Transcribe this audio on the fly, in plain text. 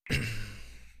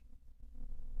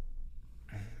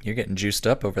You're getting juiced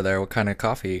up over there. What kind of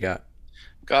coffee you got?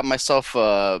 Got myself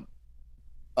a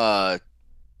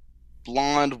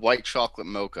blonde white chocolate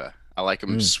mocha. I like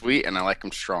them Mm, sweet and I like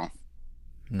them strong.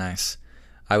 nice.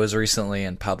 I was recently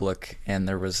in public and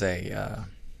there was a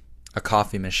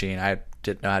coffee machine. I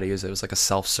didn't know how to use it. It was like a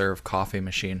self-serve coffee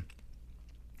machine,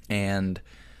 and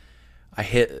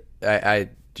I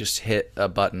just hit a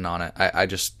button on it. I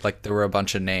just like there were a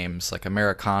bunch of names like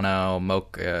Americano,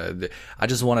 mocha. I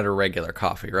just wanted a regular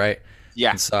coffee, right?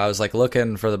 Yeah, And so I was like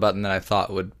looking for the button that I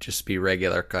thought would just be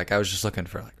regular. Like I was just looking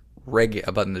for like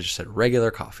a button that just said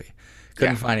regular coffee. yeah,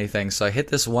 Couldn't find anything, so I hit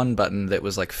this one button that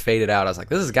was like faded out. I was like,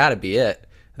 this has got to be it.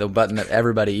 The button that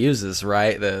everybody uses,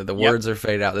 right? The yep, words are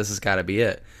faded out. This has got to be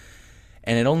it.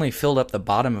 And it only filled up the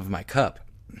bottom of my cup.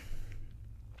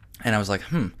 And I was like,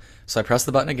 hmm. So I pressed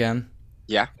the button again.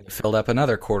 yeah. It filled up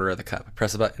another quarter of the cup. I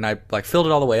pressed the button, and I like filled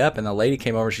it all the way up. And the lady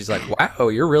came over. She's like, "Wow,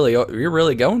 you're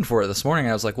really going for it this morning."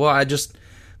 I was like, "Well, I just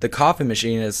the coffee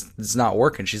machine is it's not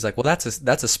working." She's like, "Well, that's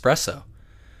espresso."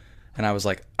 And I was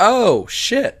like, "Oh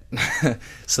shit!"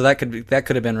 So that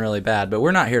could have been really bad. But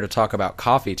we're not here to talk about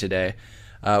coffee today.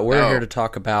 We're here No. to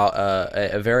talk about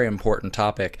a very important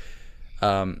topic.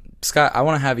 Scott, I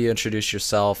want to have you introduce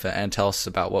yourself and tell us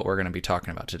about what we're going to be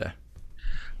talking about today.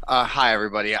 Hi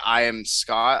everybody. I am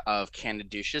Scott of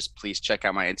Candaducious. Please check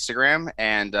out my Instagram.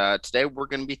 And today we're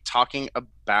going to be talking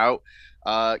about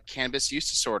cannabis use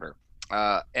disorder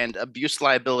and abuse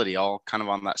liability, all kind of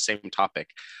on that same topic.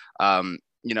 Um,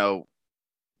 you know,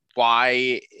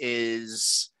 why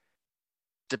is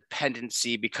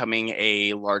dependency becoming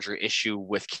a larger issue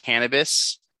with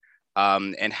cannabis?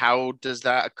 And how does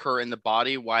that occur in the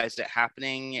body? Why is it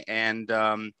happening? And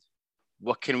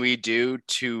what can we do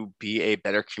to be a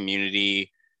better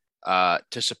community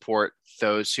to support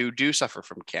those who do suffer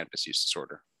from cannabis use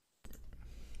disorder?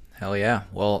 Hell yeah.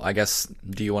 Well, I guess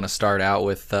do you want to start out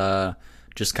with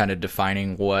just kind of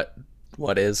defining what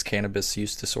is cannabis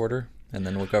use disorder, and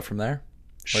then we'll go from there?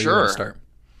 Where do you want to Sure. start?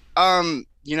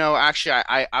 Actually,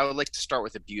 I would like to start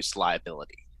with abuse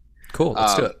liability. Cool.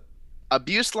 Let's do Um, it.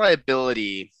 Abuse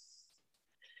liability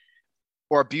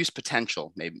or abuse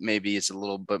potential, maybe is a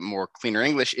little bit more cleaner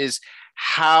English, is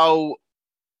how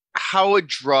how a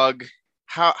drug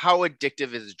how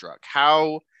addictive is a drug?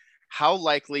 How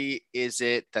likely is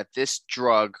it that this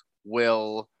drug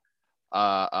will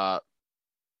uh, uh,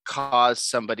 cause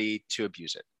somebody to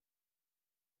abuse it?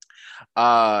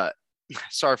 Uh,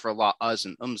 Sorry for a lot of uhs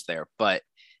and ums there, but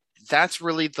that's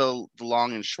really the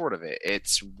long and short of it.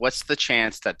 It's what's the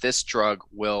chance that this drug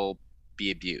will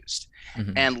be abused?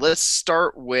 Hmm. And let's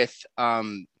start with a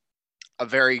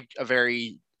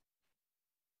very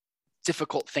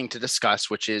difficult thing to discuss,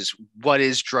 which is what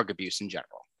is drug abuse in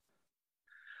general.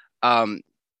 Um,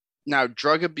 Now,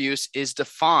 drug abuse is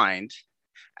defined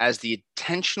as the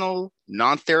intentional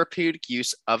non-therapeutic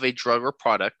use of a drug or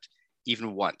product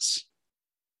even once.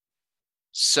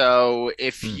 So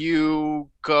if Mm.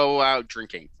 you go out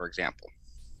drinking, for example,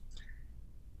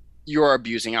 you're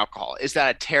abusing alcohol. Is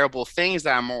that a terrible thing? Is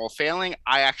that a moral failing?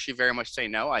 I actually very much say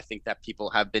no. I think that people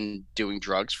have been doing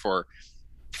drugs for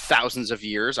thousands of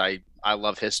years. I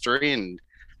love history and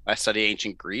I study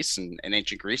ancient Greece. And in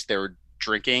ancient Greece, they were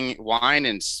drinking wine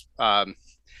and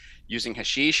using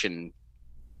hashish. And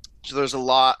so there's a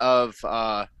lot of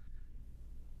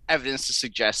evidence to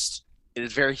suggest it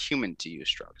is very human to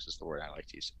use drugs, is the word I like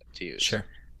to use. Sure.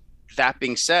 That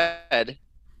being said,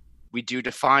 we do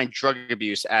define drug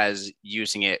abuse as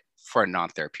using it for a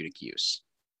non-therapeutic use.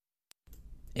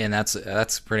 And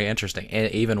that's pretty interesting.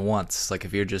 And even once, like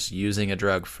if you're just using a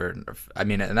drug for, I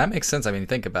mean, and that makes sense. I mean,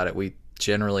 think about it. We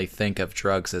generally think of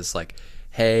drugs as like,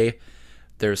 hey,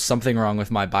 there's something wrong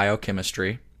with my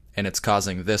biochemistry, and it's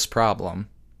causing this problem.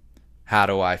 How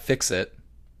do I fix it?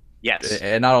 Yes.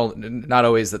 And not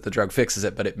always that the drug fixes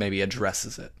it, but it maybe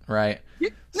addresses it, right? Yeah,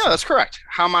 no, So that's correct.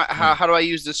 yeah, How do I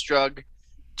use this drug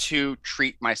to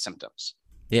treat my symptoms?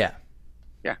 yeah.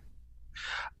 Yeah.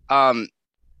 Um,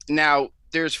 Now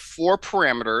there's four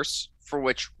parameters for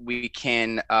which we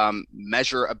can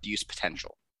measure abuse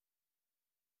potential,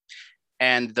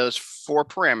 and those four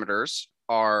parameters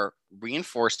are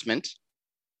reinforcement,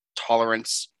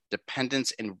 tolerance,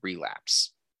 dependence, and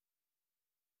relapse.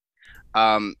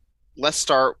 Um, let's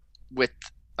start with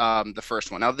the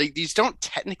first one. Now, these don't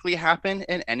technically happen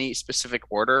in any specific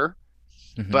order,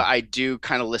 Hmm. but I do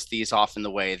kind of list these off in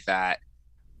the way that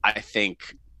I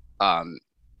think um,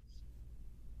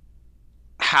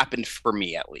 happened for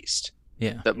me, at least,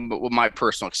 Yeah. that my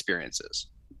personal experiences.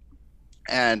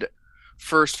 And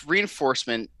first,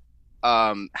 reinforcement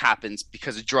happens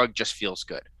because a drug just feels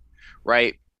good,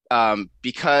 right?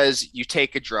 Because you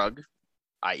take a drug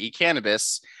i.e.,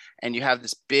 cannabis, and you have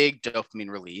this big dopamine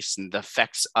release, and the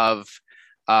effects of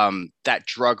that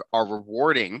drug are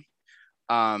rewarding,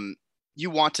 you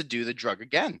want to do the drug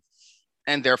again.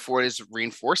 And therefore, it is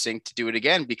reinforcing to do it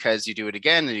again, because you do it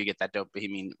again and you get that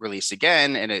dopamine release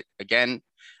again. And it again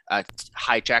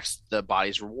hijacks the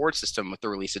body's reward system with the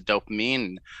release of dopamine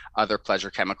and other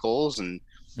pleasure chemicals. And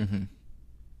Mm-hmm.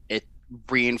 it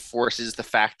reinforces the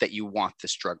fact that you want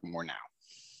this drug more now.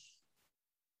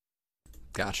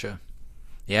 Gotcha.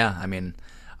 Yeah, I mean,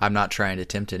 I'm not trying to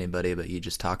tempt anybody, but you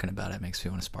just talking about it makes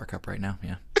me want to spark up right now.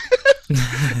 Yeah.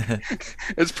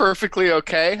 It's perfectly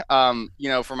okay.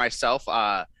 For myself,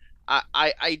 I'm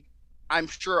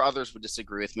sure others would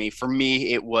disagree with me. For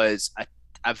me, it was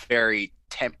a very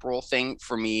temporal thing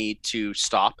for me to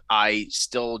stop. I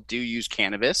still do use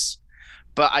cannabis,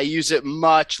 but I use it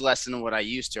much less than what I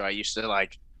used to. I used to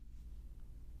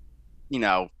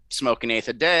smoke an eighth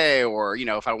a day, or,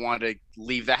 if I wanted to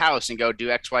leave the house and go do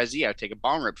XYZ, I would take a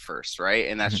bong rip first, right?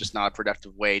 And that's just not a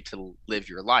productive way to live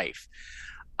your life.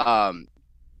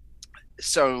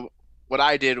 So what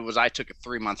I did was I took a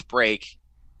 3-month break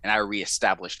and I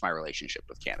reestablished my relationship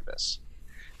with cannabis.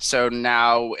 So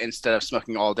now, instead of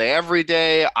smoking all day every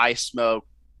day, I smoke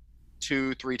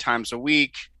 2-3 times a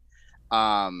week.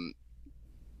 And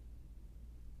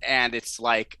it's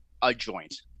like a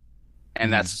joint.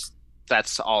 And that's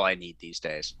all I need these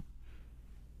days.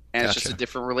 And It's just a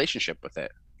different relationship with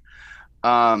it.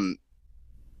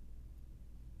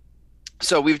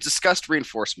 So we've discussed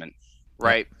reinforcement,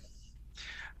 right?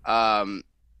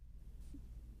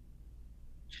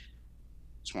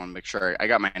 Just want to make sure I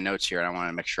got my notes here, and I want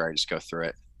to make sure I just go through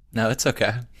it. No, it's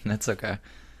okay. That's okay.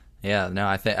 Yeah, no,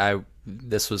 I think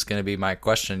this was going to be my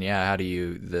question. Yeah, how do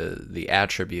you the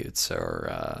attributes,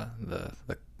 or the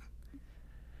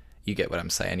you get what I'm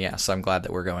saying? Yeah, so I'm glad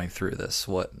that we're going through this.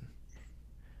 What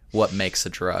makes a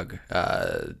drug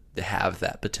have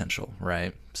that potential,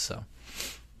 right? So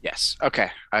yes,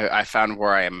 okay, I found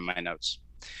where I am in my notes.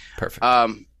 Perfect.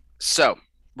 So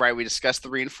right, we discussed the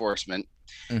reinforcement,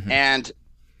 and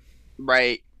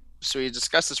right, so we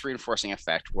discussed this reinforcing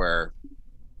effect where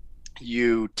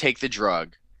you take the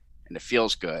drug and it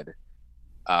feels good,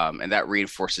 and that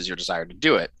reinforces your desire to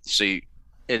do it. So you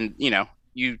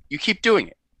keep doing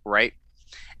it, right?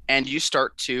 And you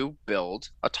start to build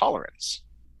a tolerance.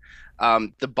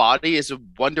 The body is a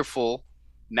wonderful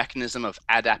mechanism of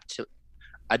adaptability.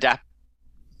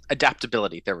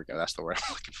 There we go. That's the word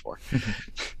I'm looking for.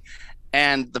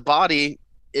 And the body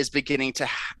is beginning to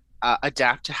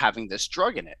adapt to having this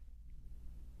drug in it.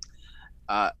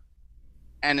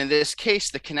 And in this case,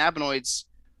 the cannabinoids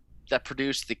that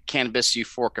produce the cannabis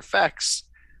euphoric effects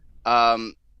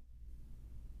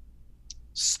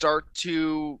start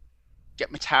to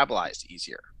get metabolized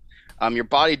easier. Your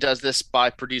body does this by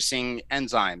producing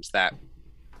enzymes that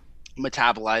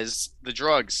metabolize the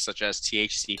drugs, such as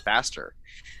THC, faster.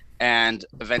 And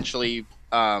eventually,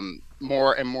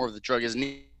 more and more of the drug is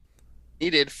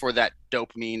needed for that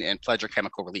dopamine and pleasure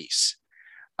chemical release.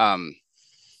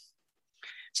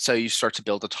 So you start to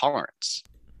build a tolerance.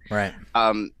 Right.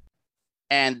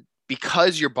 And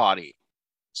because your body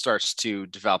starts to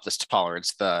develop this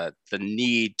tolerance, the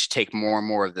need to take more and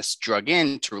more of this drug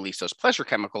in to release those pleasure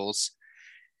chemicals,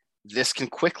 this can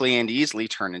quickly and easily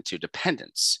turn into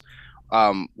dependence,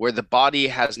 where the body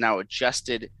has now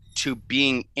adjusted to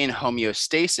being in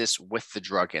homeostasis with the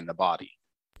drug in the body.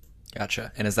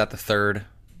 Gotcha. And is that the third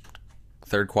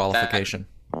qualification?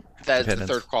 That is the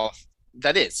third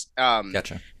that is.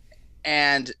 Gotcha.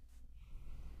 And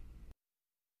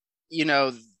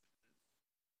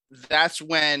that's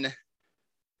when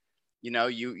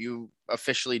you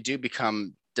officially do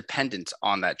become dependent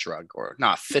on that drug, or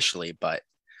not officially, but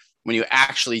when you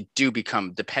actually do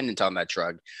become dependent on that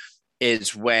drug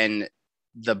is when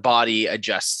the body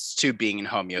adjusts to being in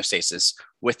homeostasis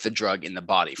with the drug in the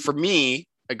body. For me,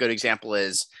 a good example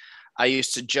is I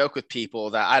used to joke with people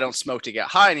that I don't smoke to get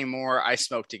high anymore. I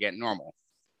smoke to get normal.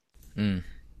 I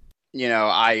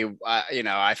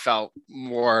felt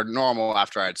more normal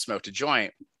after I'd smoked a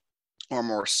joint, or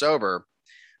more sober.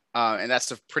 And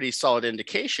that's a pretty solid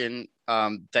indication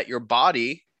that your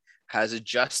body has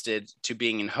adjusted to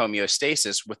being in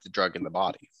homeostasis with the drug in the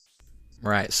body.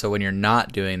 Right. So when you're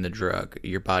not doing the drug,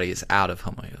 your body is out of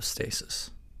homeostasis.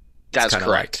 That's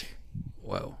correct.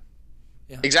 Whoa.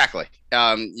 Yeah. Exactly.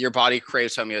 Your body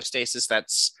craves homeostasis.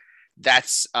 That's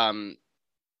a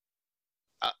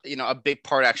big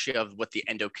part actually of what the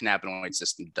endocannabinoid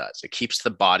system does. It keeps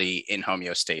the body in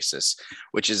homeostasis,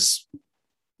 which is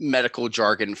medical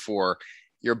jargon for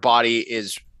your body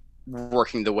is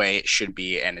working the way it should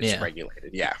be and it's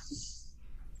regulated. Yeah.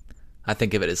 I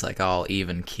think of it as like all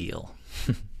even keel.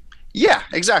 Yeah,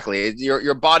 exactly.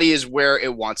 Your body is where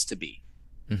it wants to be.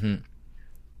 Hmm.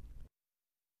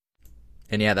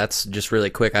 And yeah, that's just really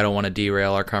quick. I don't want to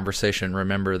derail our conversation.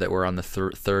 Remember that we're on the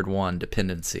third one,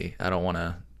 dependency. I don't want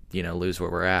to, lose where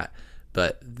we're at.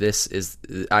 But this is,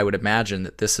 I would imagine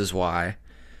that this is why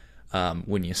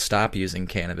when you stop using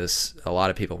cannabis, a lot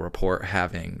of people report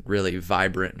having really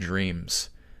vibrant dreams.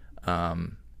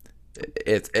 Um,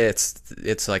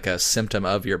 it's like a symptom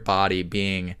of your body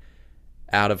being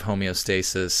out of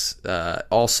homeostasis.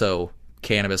 Also,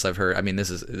 cannabis, I've heard. I mean, this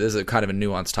is a kind of a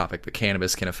nuanced topic, but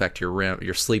cannabis can affect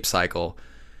your sleep cycle,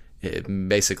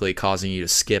 basically causing you to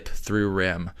skip through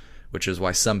REM, which is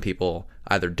why some people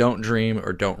either don't dream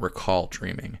or don't recall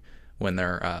dreaming when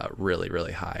they're really,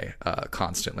 really high,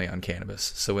 constantly on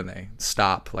cannabis. So when they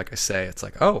stop, like I say, it's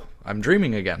like, oh, I'm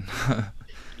dreaming again.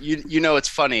 It's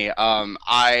funny.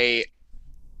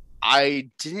 I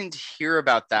didn't hear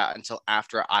about that until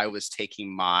after I was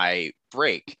taking my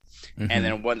break, Mm-hmm. and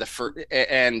then when the first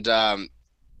and I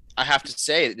have to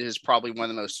say it is probably one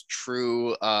of the most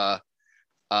true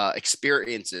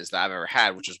experiences that I've ever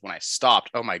had, which is when I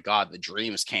stopped. Oh my God, the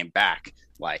dreams came back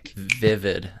like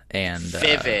Vivid and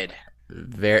vivid.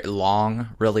 very long,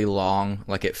 really long.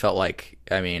 Like it felt like,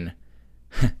 I mean,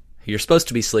 you're supposed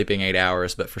to be sleeping 8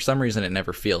 hours, but for some reason it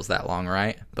never feels that long,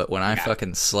 right? But when I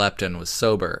fucking slept and was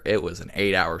sober, it was an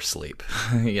 8 hour sleep,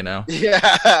 Yeah,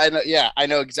 I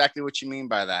know exactly what you mean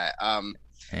by that.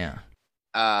 Yeah.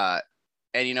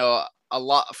 And a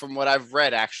lot from what I've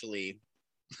read, actually,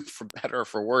 for better or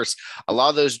for worse, a lot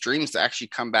of those dreams actually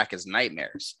come back as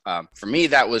nightmares. For me,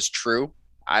 that was true.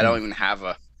 I don't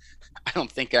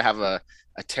think I have a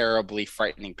terribly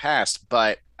frightening past,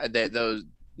 but those,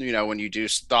 when you do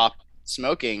stop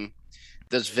smoking,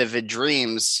 those vivid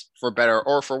dreams, for better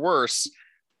or for worse,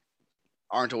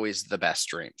 aren't always the best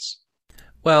dreams.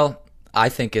 Well, I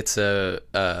think it's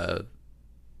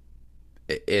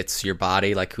it's your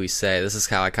body, like we say. This is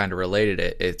how I kind of related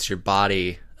it. It's your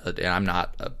body, and I'm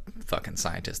not a fucking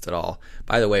scientist at all.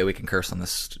 By the way, we can curse on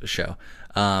this show.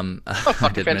 I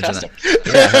did Fantastic.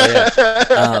 mention that.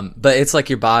 Yeah. But it's like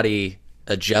your body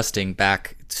adjusting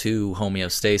back to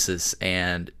homeostasis,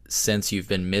 and since you've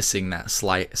been missing that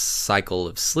slight cycle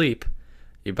of sleep,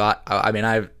 your body. I mean,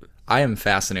 I am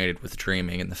fascinated with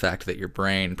dreaming and the fact that your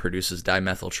brain produces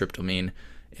dimethyltryptamine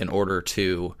in order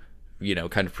to,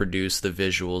 kind of produce the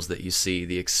visuals that you see,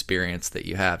 the experience that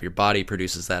you have. Your body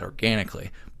produces that organically,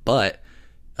 but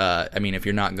I mean, if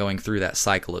you're not going through that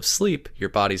cycle of sleep, your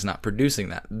body's not producing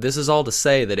that. This is all to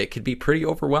say that it could be pretty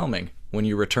overwhelming when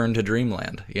you return to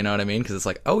dreamland. You know what I mean? Because it's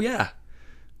like, oh yeah,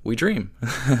 we dream.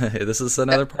 This is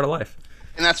another part of life.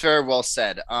 And that's very well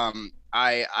said.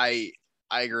 I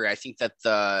agree. I think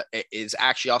that it is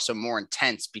actually also more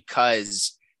intense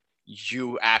because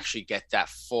you actually get that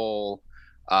full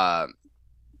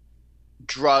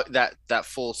drug, that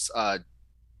full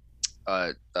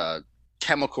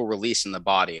chemical release in the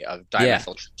body of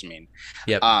dimethyltryptamine.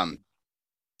 Yep.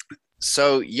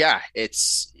 So yeah,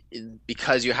 it's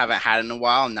because you haven't had it in a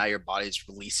while, and now your body's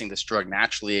releasing this drug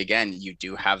naturally again. You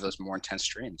do have those more intense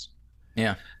dreams.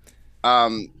 Yeah.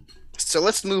 So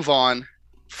let's move on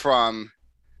from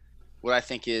what I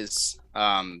think is,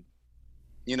 the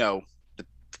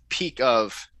peak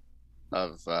of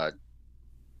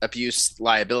abuse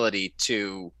liability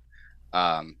to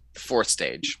the fourth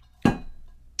stage,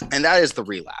 and that is the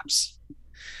relapse.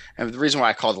 And the reason why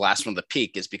I call the last one the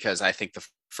peak is because I think the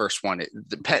first one,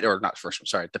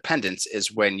 dependence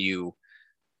is when you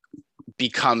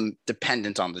become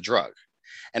dependent on the drug,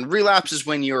 and relapse is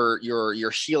when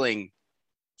you're healing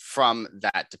from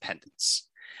that dependence.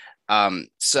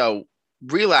 So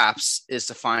relapse is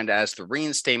defined as the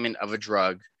reinstatement of a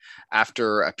drug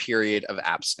after a period of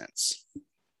abstinence.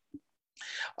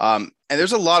 And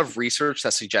there's a lot of research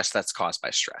that suggests that's caused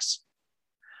by stress,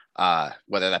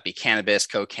 whether that be cannabis,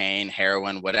 cocaine,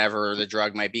 heroin, whatever the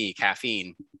drug might be,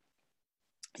 caffeine.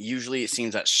 Usually it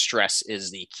seems that stress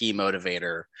is the key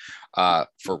motivator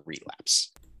for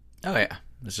relapse. Oh yeah,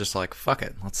 it's just like, fuck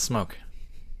it, let's smoke.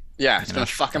 Yeah, it's been a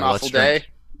fucking awful day.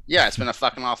 Yeah, it's been a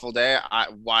fucking awful day.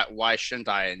 Why shouldn't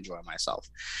I enjoy myself?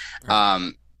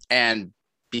 Right. And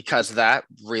because of that,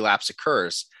 relapse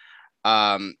occurs.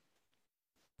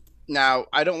 Now,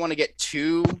 I don't want to get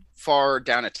too far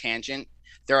down a tangent.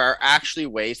 There are actually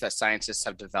ways that scientists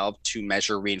have developed to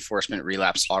measure reinforcement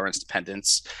relapse tolerance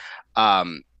dependence.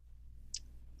 And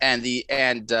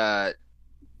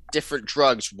different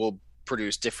drugs will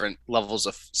produce different levels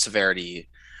of severity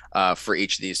for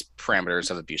each of these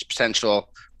parameters of abuse potential.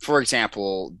 For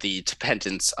example, the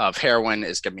dependence of heroin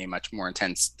is going to be much more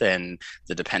intense than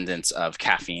the dependence of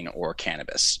caffeine or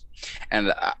cannabis.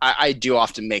 And I do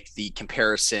often make the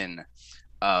comparison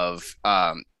of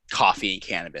coffee and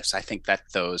cannabis. I think that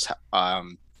those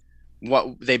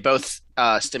what they both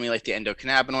stimulate the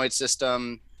endocannabinoid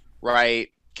system,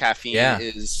 right? Caffeine Yeah.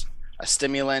 is a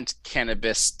stimulant.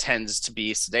 Cannabis tends to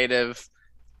be sedative,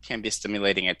 can be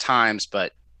stimulating at times,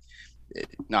 but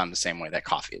not in the same way that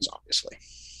coffee is, obviously.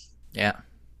 Yeah.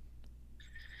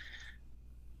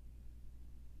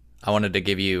 I wanted to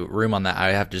give you room on that.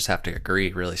 I have to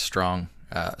agree really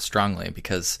strongly,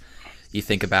 because you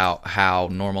think about how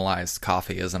normalized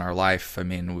coffee is in our life. I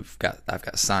mean, I've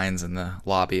got signs in the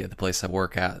lobby of the place I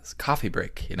work at. It's a coffee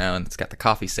break, and it's got the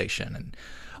coffee station and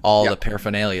all the Yep.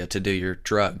 paraphernalia to do your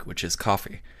drug, which is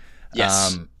coffee.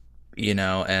 Yes.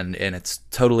 And it's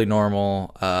totally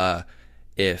normal.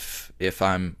 If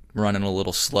I'm running a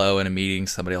little slow in a meeting,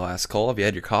 somebody will ask, Cole, have you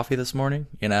had your coffee this morning?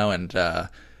 And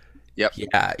Yep.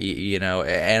 yeah,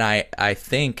 and I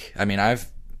think, I mean, I've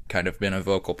kind of been a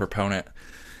vocal proponent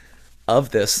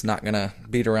of this, not gonna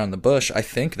beat around the bush. I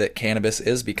think that cannabis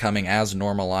is becoming as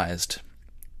normalized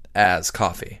as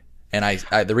coffee. And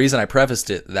the reason I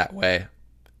prefaced it that way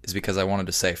is because I wanted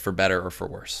to say for better or for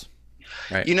worse.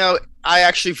 Right. I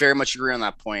actually very much agree on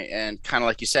that point. And kind of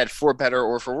like you said, for better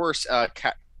or for worse,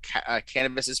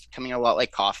 cannabis is becoming a lot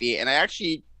like coffee. And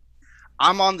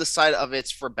I'm on the side of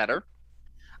it's for better.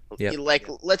 Yep. Like,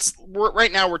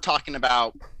 right now we're talking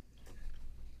about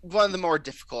one of the more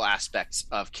difficult aspects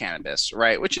of cannabis,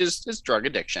 right? Which is drug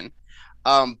addiction.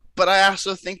 But I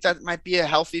also think that might be a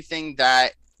healthy thing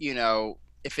that,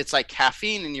 if it's like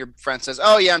caffeine and your friend says,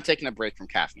 oh, yeah, I'm taking a break from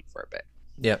caffeine for a bit.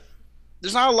 Yep.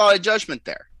 There's not a lot of judgment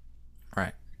there.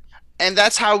 Right. And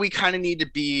that's how we kind of need to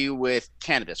be with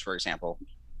cannabis, for example.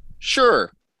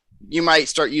 Sure, you might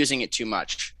start using it too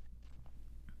much.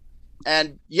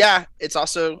 And yeah, it's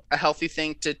also a healthy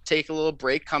thing to take a little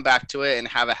break, come back to it, and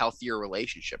have a healthier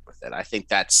relationship with it. I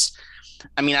think at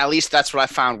least that's what I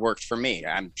found worked for me.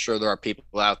 I'm sure there are people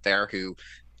out there who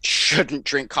shouldn't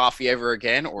drink coffee ever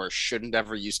again or shouldn't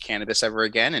ever use cannabis ever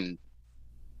again. And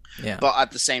Yeah. but at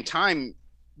the same time,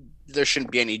 there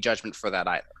shouldn't be any judgment for that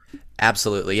either.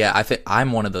 Absolutely. Yeah. I think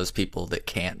I'm one of those people that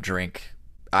can't drink.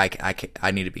 I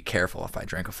need to be careful if I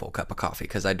drink a full cup of coffee,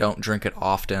 because I don't drink it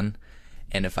often.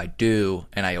 And if I do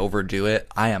and I overdo it,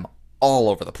 I am all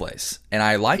over the place. And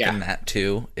I liken that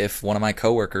to if one of my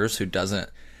coworkers who doesn't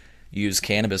use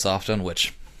cannabis often,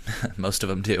 which most of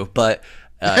them do, but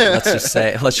let's just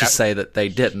say that they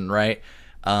didn't, right?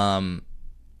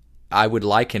 I would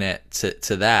liken it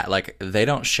to that. Like, they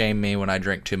don't shame me when I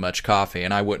drink too much coffee,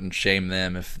 and I wouldn't shame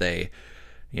them if they,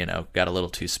 got a little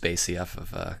too spacey off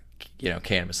of,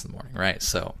 cannabis in the morning, right?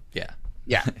 So, yeah.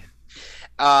 Yeah.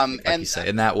 Like and you say,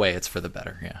 in that way, it's for the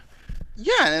better, yeah.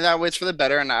 yeah, and in that way it's for the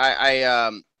better. And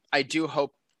I do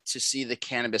hope to see the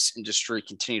cannabis industry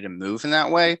continue to move in that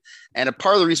way. And a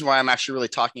part of the reason why I'm actually really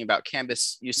talking about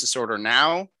cannabis use disorder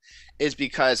now is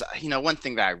because, one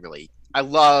thing that I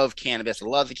love cannabis. I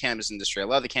love the cannabis industry. I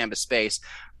love the cannabis space.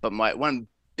 But my one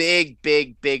big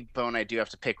bone I do have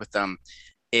to pick with them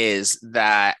is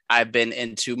that I've been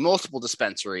into multiple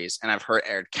dispensaries and I've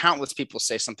heard countless people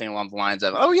say something along the lines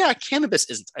of, oh yeah, cannabis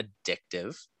isn't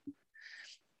addictive.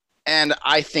 And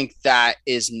I think that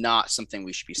is not something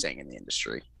we should be saying in the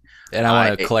industry. And I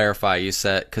want to clarify, you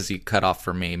said, because you cut off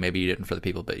for me, maybe you didn't for the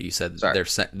people, but you said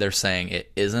they're saying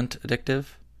it isn't addictive?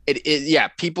 It is, yeah.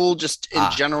 People just in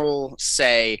general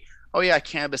say, oh yeah,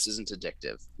 cannabis isn't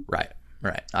addictive. Right.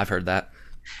 I've heard that.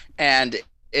 And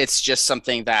it's just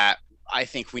something that I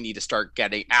think we need to start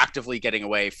actively getting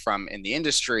away from in the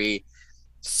industry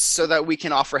so that we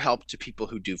can offer help to people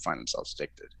who do find themselves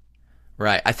addicted.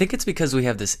 Right. I think it's because we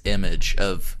have this image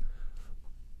of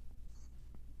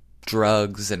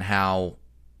drugs and how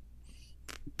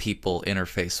people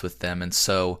interface with them. And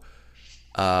so,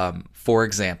 for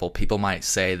example, people might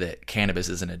say that cannabis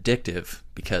isn't addictive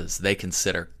because they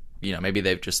consider, maybe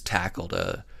they've just tackled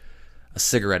a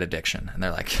cigarette addiction, and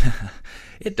they're like,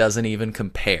 it doesn't even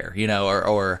compare,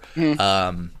 or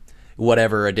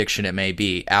whatever addiction it may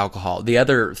be, alcohol. The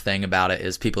other thing about it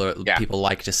is people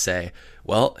like to say,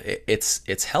 well,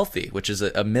 it's healthy, which is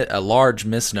a large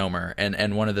misnomer.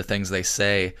 And one of the things they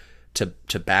say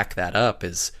to back that up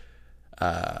is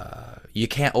you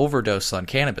can't overdose on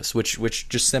cannabis, which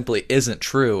just simply isn't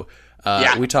true.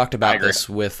 We talked about this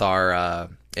with our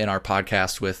in our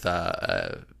podcast with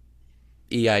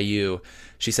EIU.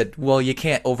 She said, well, you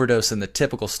can't overdose in the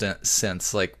typical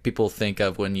sense like people think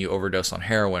of when you overdose on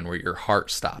heroin where your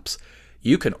heart stops.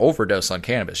 you can overdose on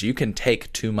cannabis. You can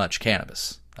take too much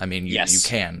cannabis. I mean, you Yes.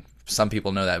 can. Some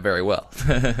people know that very well.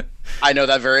 I know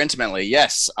that very intimately.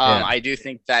 Yes. Yeah. I do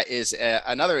think that is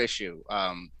another issue.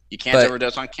 You can't But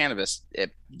overdose on cannabis.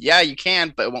 Yeah, you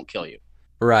can, but it won't kill you.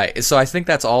 right. So I think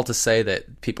that's all to say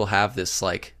that people have this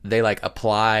like they like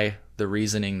apply the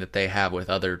reasoning that they have with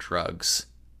other drugs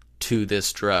to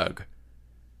this drug.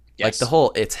 Like the Yes.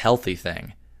 whole it's healthy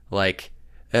thing. Like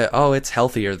oh, it's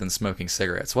healthier than smoking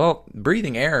cigarettes. Well,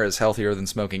 breathing air is healthier than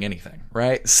smoking anything,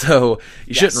 right? So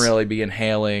you shouldn't Yes. really be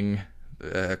inhaling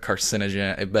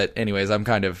carcinogen. But anyways, I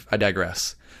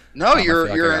digress. No, I feel like I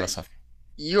got you're us off.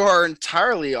 you are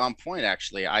entirely on point.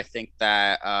 Actually, I think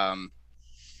that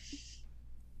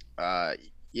uh,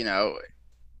 you know,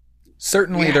 we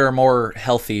Certainly, ha- there are more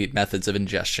healthy methods of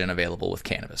ingestion available with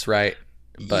cannabis, right?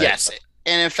 But yes,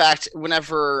 and in fact,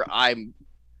 whenever I'm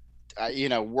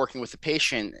working with a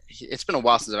patient, it's been a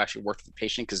while since I've actually worked with a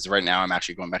patient because right now I'm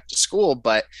actually going back to school.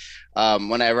 But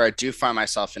whenever I do find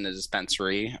myself in a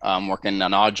dispensary working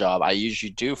an odd job, I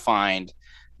usually do find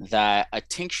that a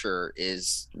tincture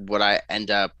is what I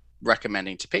end up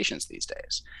recommending to patients these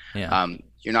days. yeah,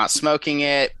 You're not smoking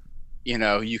it.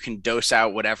 You can dose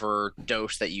out whatever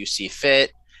dose that you see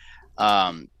fit.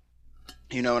 Um,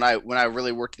 when I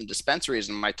really worked in dispensaries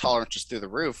and my tolerance was through the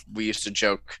roof, we used to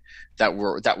joke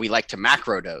that we like to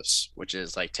macro dose, which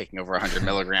is like taking over 100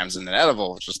 milligrams in an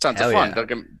edible, which was tons of hell fun.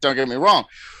 yeah, Don't get me wrong,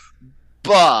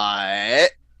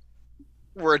 but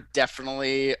we're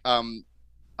definitely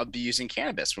abusing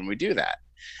cannabis when we do that.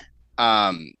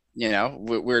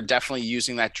 We're definitely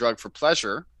using that drug for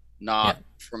pleasure, yeah, not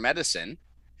for medicine.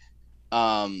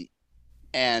 Um,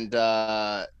 and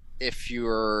if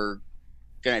you're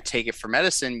going to take it for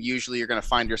medicine, usually you're going to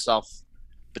find yourself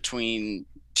between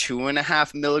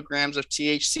 2.5 milligrams of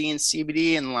THC and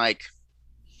CBD, and like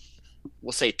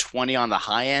we'll say 20 on the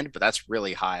high end, but that's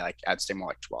really high. Like I'd say more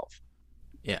like 12.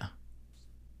 yeah.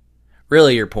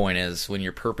 Really, your point is when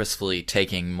you're purposefully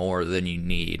taking more than you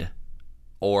need,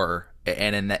 or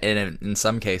and in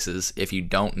some cases, if you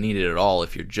don't need it at all,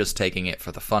 if you're just taking it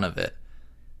for the fun of it,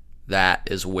 that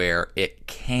is where it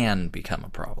can become a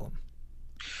problem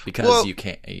because Well, you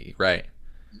can't. Right.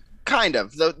 kind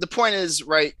of. The point is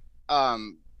right.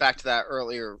 Back to that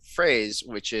earlier phrase,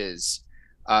 which is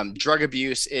drug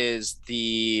abuse is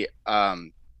the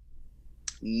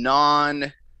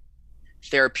non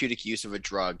therapeutic use of a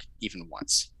drug even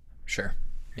once, Sure.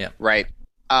 Yeah. right?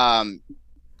 Um,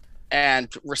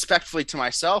 and respectfully to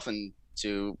myself and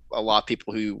to a lot of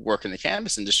people who work in the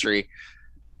cannabis industry,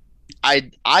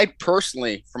 I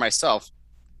personally for myself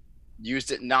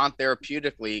used it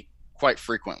non-therapeutically quite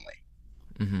frequently.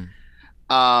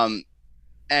 Mm-hmm. Um,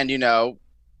 and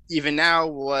even now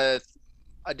with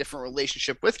a different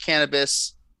relationship with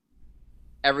cannabis,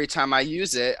 every time I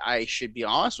use it, I should be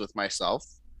honest with myself.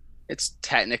 It's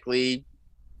technically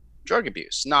drug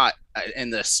abuse, not in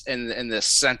this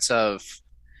sense of,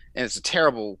 and it's a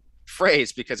terrible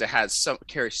phrase because it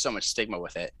carries so much stigma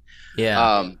with it.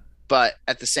 Yeah. But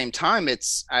at the same time,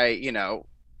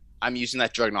 I'm using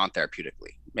that drug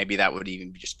non-therapeutically. Maybe that would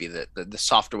even just be the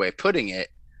softer way of putting it,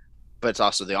 but it's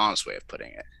also the honest way of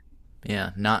putting it.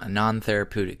 Yeah. Not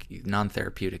non-therapeutic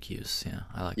use. Yeah.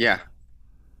 I like Yeah.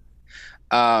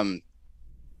 that. Um,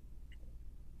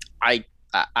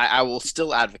 I will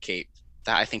still advocate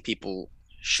that I think people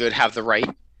should have the right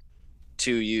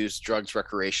to use drugs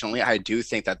recreationally. I do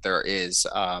think that there is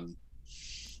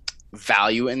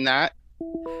value in that.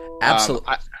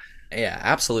 Absolutely. Yeah,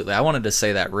 absolutely. I wanted to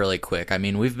say that really quick. I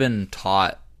mean, we've been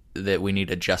taught that we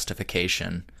need a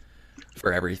justification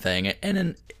for everything.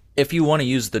 If you want to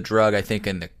use the drug, I think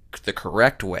in the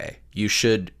correct way, you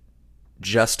should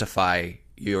justify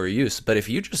your use. But if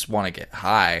you just want to get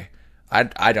high,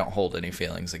 I don't hold any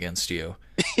feelings against you.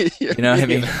 You know what I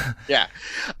mean? Yeah.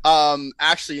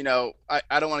 Actually,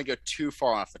 I don't want to go too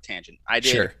far off the tangent.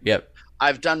 Sure. Yep.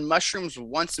 I've done mushrooms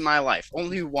once in my life,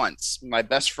 only once. My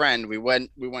best friend, we went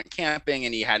camping,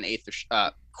 and he had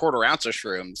an quarter ounce of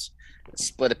shrooms.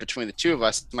 Split it between the two of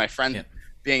us. My friend, Yep.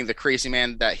 being the crazy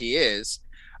man that he is,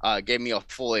 gave me a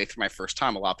full eighth my first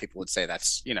time. A lot of people would say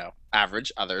that's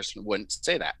average. Others wouldn't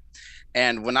say that.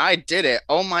 And when I did it,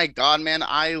 oh my God, man,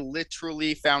 I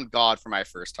literally found God for my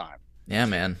first time. Yeah,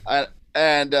 man.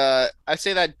 And I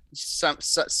say that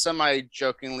semi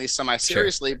jokingly, semi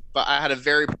seriously, but I had a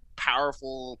very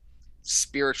powerful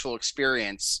spiritual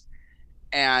experience,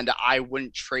 and I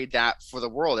wouldn't trade that for the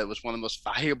world. It was one of the most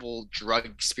valuable drug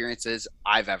experiences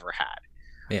I've ever had.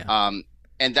 Yeah.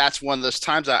 And that's one of those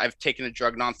times that I've taken a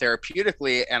drug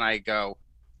non-therapeutically, and I go,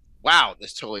 wow,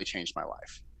 this totally changed my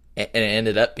life. And it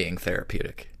ended up being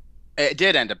therapeutic. it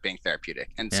did end up being therapeutic.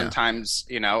 And Yeah. sometimes,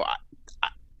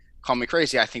 call me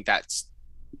crazy, I think that's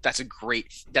a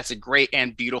great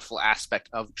and beautiful aspect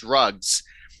of drugs.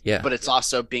 Yeah. But it's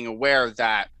also being aware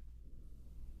that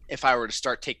if I were to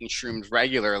start taking shrooms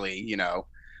regularly,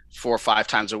 4 or 5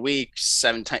 times a week,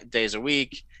 days a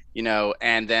week,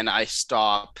 and then I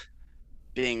stop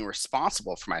being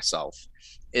responsible for myself,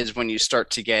 is when you start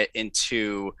to get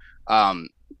into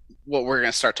what we're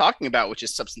going to start talking about, which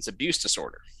is substance abuse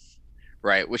disorder,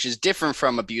 right? Which is different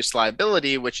from abuse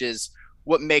liability, which is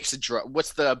what makes a drug,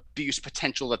 what's the abuse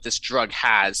potential that this drug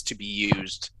has to be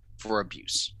used for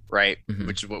abuse, right? Hmm.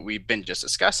 Which is what we've been just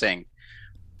discussing.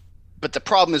 But the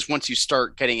problem is once you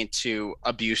start getting into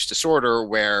abuse disorder,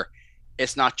 where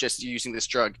it's not just using this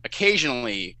drug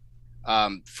occasionally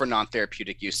for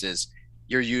non-therapeutic uses,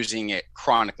 you're using it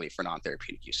chronically for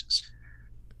non-therapeutic uses.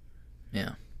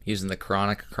 Yeah. Using the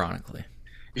chronic chronically.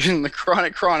 Using the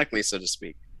chronic chronically, so to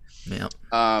speak. Yeah.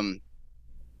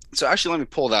 So actually, let me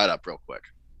pull that up real quick.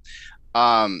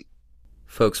 Um,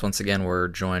 Folks, once again, we're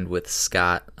joined with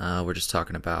Scott. We're just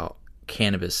talking about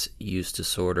cannabis use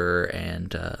disorder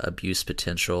and abuse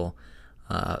potential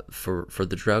for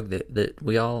the drug that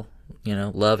we all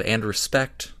love and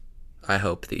respect. I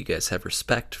hope that you guys have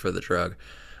respect for the drug.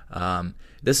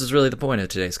 This is really the point of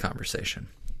today's conversation.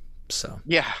 So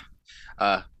yeah,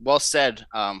 well said.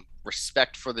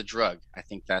 Respect for the drug. I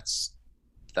think that's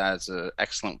an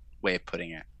excellent way of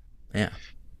putting it. yeah,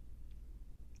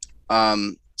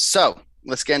 So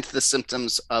let's get into the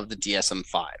symptoms of the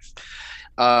DSM-5.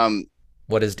 Um,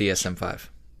 what is DSM-5?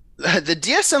 the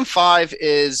DSM-5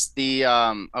 is the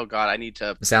oh god, I need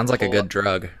to It sounds like a pull good up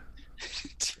drug.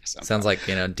 DSM-5. Sounds like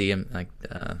DM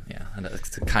yeah,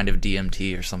 it's a kind of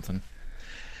DMT or something.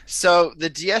 So the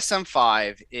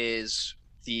DSM-5 is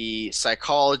the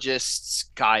psychologist's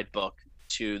guidebook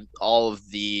to all of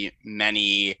the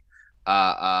many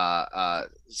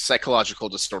psychological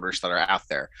disorders that are out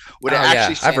there. Would it Oh yeah,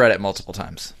 actually I've stand? read it multiple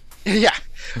times. Yeah.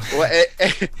 Well,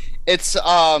 it's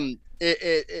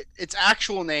its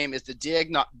actual name is the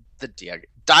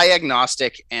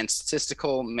Diagnostic and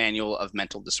Statistical Manual of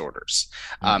Mental Disorders,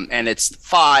 and it's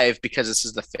 5 because this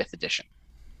is the 5th edition.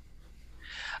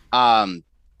 And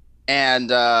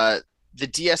the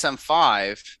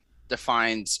DSM-5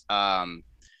 defines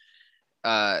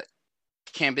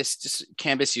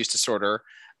cannabis use disorder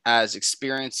as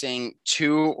experiencing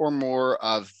 2 or more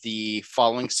of the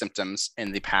following symptoms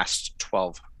in the past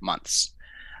 12 months.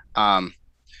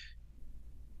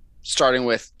 Starting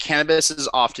with, cannabis is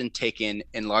often taken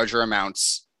in larger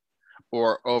amounts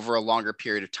or over a longer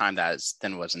period of time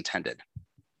than was intended.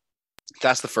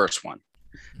 That's the first one.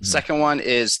 Mm-hmm. Second one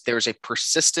is there's a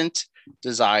persistent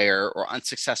desire or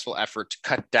unsuccessful effort to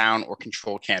cut down or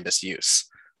control cannabis use.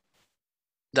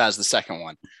 That is the second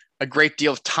one. A great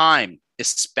deal of time is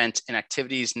spent in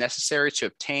activities necessary to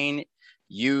obtain,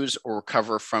 use, or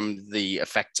recover from the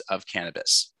effects of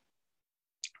cannabis.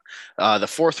 The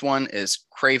fourth one is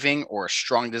craving or a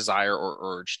strong desire or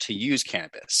urge to use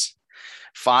cannabis.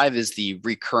 5 is the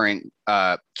recurrent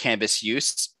cannabis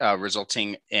use,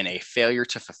 resulting in a failure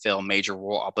to fulfill major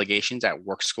role obligations at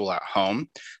work, school, at home.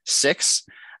 6,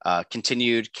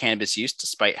 continued cannabis use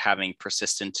despite having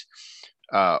persistent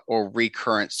or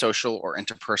recurrent social or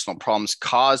interpersonal problems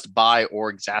caused by or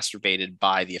exacerbated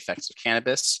by the effects of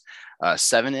cannabis.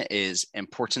 7 is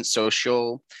important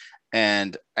social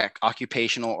and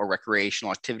occupational or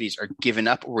recreational activities are given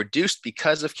up or reduced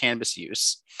because of cannabis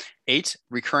use. 8,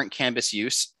 recurrent cannabis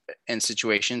use in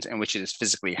situations in which it is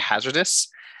physically hazardous.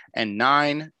 And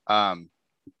 9,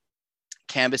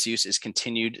 cannabis use is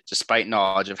continued despite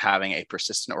knowledge of having a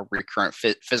persistent or recurrent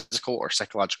physical or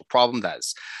psychological problem that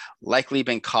has likely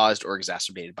been caused or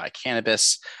exacerbated by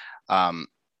cannabis. 10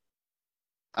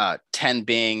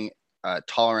 being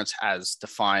tolerance as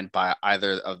defined by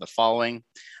either of the following.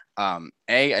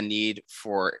 A need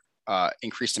for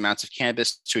increased amounts of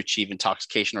cannabis to achieve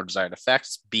intoxication or desired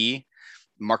effects. B,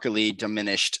 markedly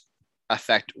diminished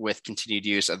effect with continued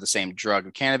use of the same drug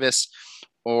of cannabis.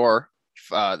 Or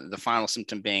the final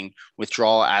symptom being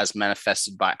withdrawal as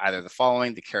manifested by either the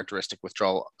following: the characteristic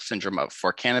withdrawal syndrome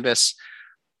for cannabis,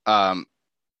 or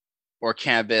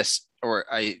cannabis, or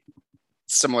a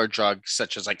similar drug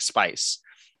such as like spice.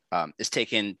 Is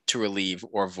taken to relieve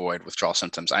or avoid withdrawal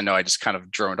symptoms. I know I just kind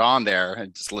of droned on there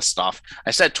and just listed off.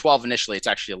 I said 12 initially. It's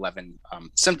actually 11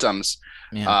 symptoms.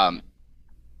 Yeah.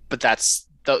 But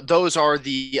those are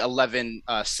the 11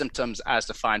 symptoms as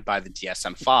defined by the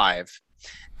DSM-5.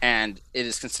 And it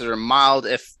is considered mild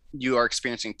if you are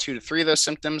experiencing 2 to 3 of those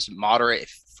symptoms, moderate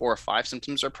if 4 or 5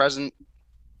 symptoms are present,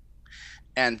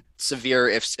 and severe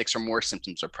if 6 or more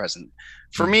symptoms are present.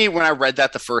 For Mm. me, when I read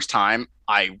that the first time,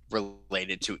 I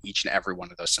related to each and every one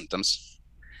of those symptoms.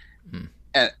 Mm.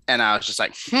 And I was just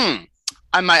like,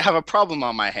 I might have a problem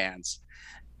on my hands.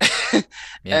 Yeah.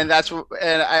 And that's what,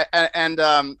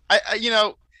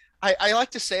 I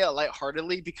like to say it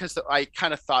lightheartedly because I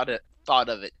kind of thought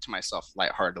of it to myself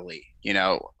lightheartedly,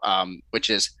 which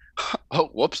is, oh,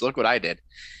 whoops, look what I did.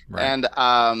 Right. And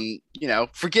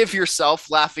forgive yourself,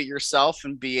 laugh at yourself,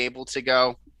 and be able to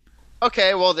go,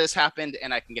 okay, well, this happened,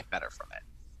 and I can get better from it.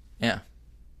 Yeah.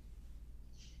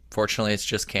 Fortunately, it's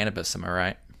just cannabis. Am I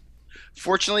right?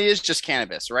 Fortunately, it's just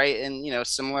cannabis, right? And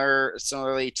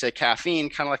similarly to caffeine,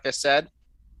 kind of like I said,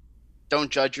 don't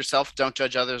judge yourself, don't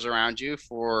judge others around you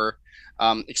for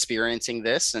experiencing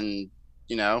this. And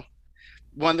you know,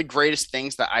 one of the greatest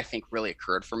things that I think really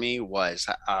occurred for me was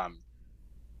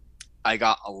I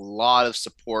got a lot of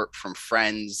support from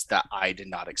friends that I did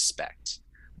not expect.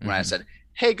 When I Mm-hmm. said,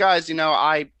 "Hey guys,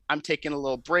 I'm taking a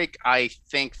little break. I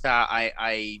think that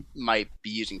I might be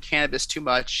using cannabis too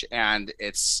much, and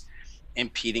it's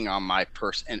impeding on my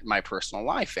personal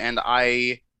life, and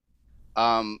I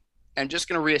am just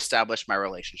going to reestablish my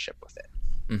relationship with it."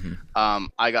 Mm-hmm.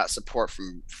 I got support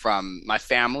from my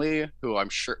family, who I'm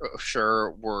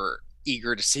sure were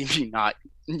eager to see me not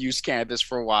use cannabis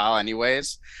for a while.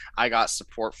 Anyways, I got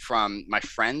support from my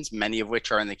friends, many of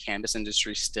which are in the cannabis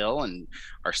industry still and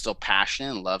are still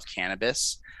passionate and love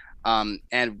cannabis.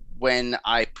 And when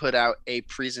I put out a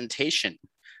presentation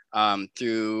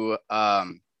through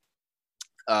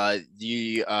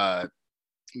the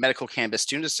Medical Cannabis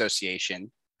Student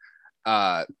Association,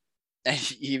 uh,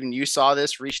 and even you saw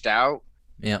this, reached out,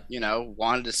 Yeah.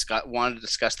 wanted to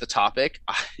discuss the topic.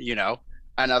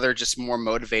 Another just more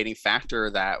motivating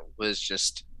factor that was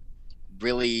just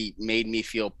really made me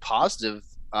feel positive,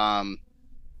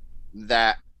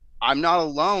 that I'm not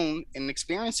alone in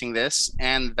experiencing this,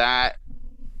 and that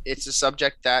it's a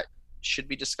subject that should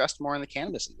be discussed more in the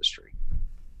cannabis industry.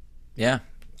 Yeah.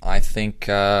 I think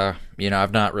I've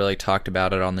not really talked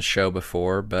about it on the show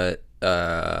before, but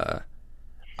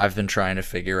I've been trying to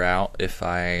figure out if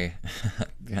I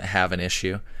have an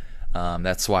issue.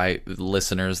 That's why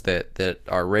listeners that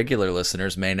are regular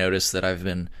listeners may notice that I've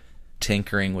been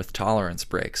tinkering with tolerance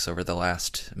breaks over the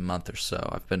last month or so.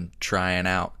 I've been trying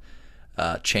out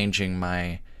changing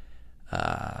my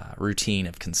routine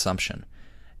of consumption.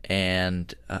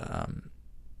 And, I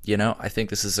think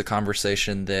this is a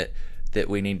conversation that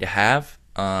we need to have.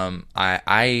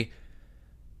 I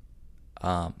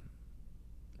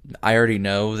already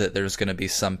know that there's going to be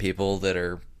some people that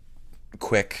are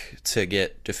quick to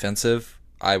get defensive.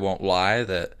 I won't lie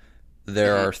that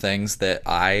there Mm-hmm. are things that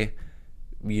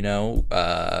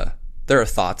there are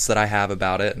thoughts that I have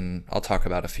about it, and I'll talk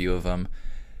about a few of them.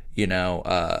 It's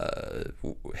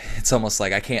almost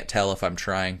like I can't tell if I'm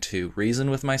trying to reason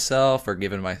with myself or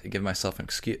give myself an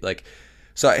excuse. Like,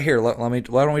 so here, why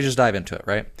don't we just dive into it,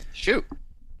 right? Shoot.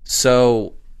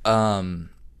 So,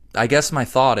 I guess my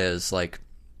thought is like,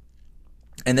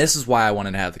 and this is why I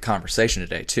wanted to have the conversation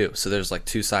today too. So there's like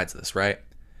two sides of this, right?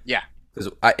 Yeah.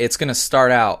 Because it's going to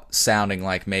start out sounding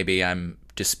like maybe I'm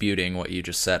disputing what you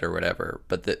just said or whatever.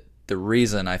 But the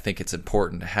reason I think it's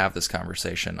important to have this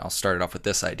conversation, I'll start it off with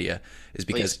this idea, is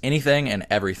because Please. anything and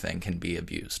everything can be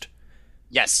abused,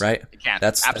 Yes. right? It can.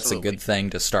 That's a Absolutely. good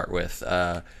thing to start with.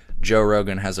 Joe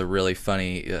Rogan has a really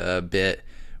funny bit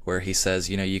where he says,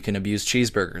 you can abuse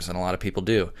cheeseburgers, and a lot of people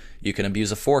do. You can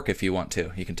abuse a fork if you want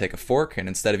to. You can take a fork, and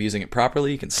instead of using it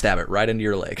properly, you can stab it right into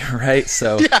your leg, right?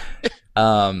 So, Yeah.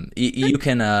 you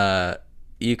can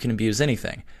abuse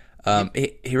anything.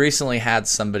 He recently had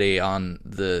somebody on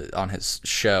his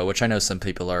show, which I know some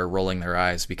people are rolling their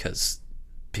eyes because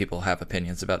people have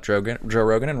opinions about Joe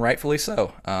Rogan, and rightfully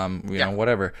so.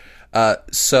 Whatever.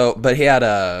 But he had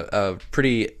a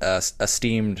pretty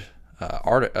esteemed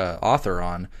author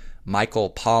on, Michael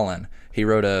Pollan. He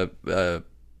wrote a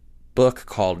book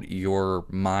called Your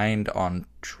Mind on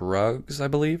Drugs, I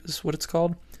believe is what it's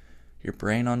called. Your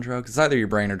Brain on Drugs. It's either Your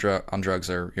Brain on Drugs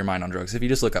or Your Mind on Drugs. If you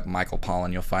just look up Michael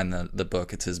Pollan, you'll find the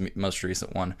book. It's his most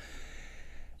recent one.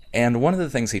 And one of the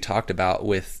things he talked about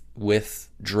with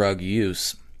drug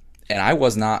use, and I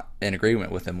was not in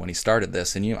agreement with him when he started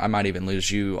this, and I might even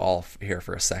lose you all here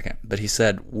for a second, but he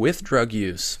said with drug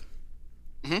use,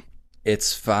 Mm-hmm. it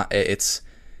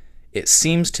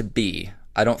seems to be,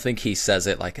 I don't think he says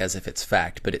it like as if it's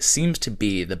fact, but it seems to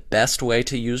be the best way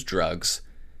to use drugs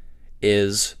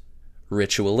is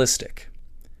ritualistic.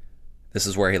 This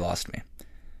is where he lost me.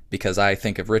 Because I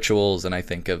think of rituals and I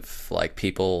think of like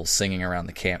people singing around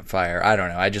the campfire. I don't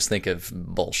know. I just think of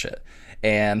bullshit.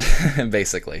 And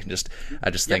basically, I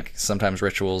just think sometimes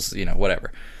rituals,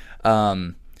 whatever.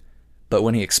 But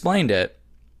when he explained it,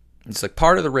 it's like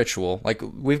part of the ritual, like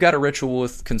we've got a ritual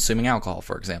with consuming alcohol,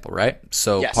 for example, right?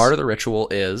 So part of the ritual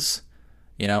is,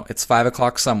 it's 5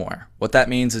 o'clock somewhere. What that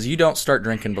means is you don't start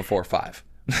drinking before 5.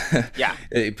 Yeah.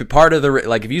 Part of the,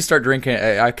 like if you start drinking,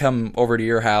 I come over to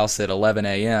your house at 11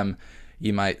 a.m.,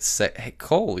 you might say, hey,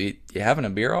 Cole, you having a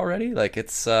beer already? Like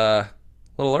it's a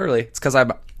little early. It's because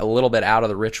I'm a little bit out of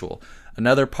the ritual.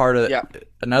 Another part of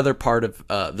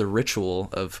the ritual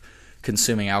of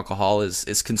consuming alcohol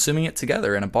is consuming it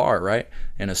together in a bar, right?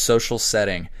 In a social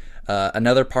setting.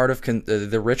 Another part of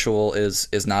the ritual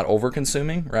is not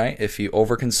over-consuming, right? If you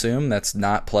over-consume, that's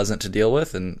not pleasant to deal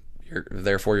with, and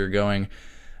therefore you're going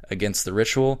against the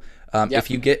ritual. If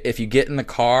you get in the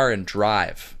car and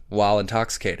drive while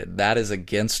intoxicated, that is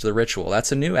against the ritual.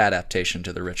 That's a new adaptation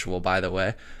to the ritual, by the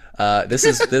way.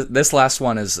 This last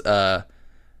one is a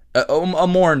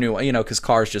more new, because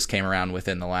cars just came around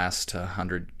within the last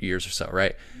 100 years or so,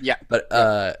 right? Yeah. But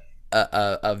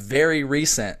a very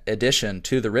recent addition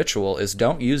to the ritual is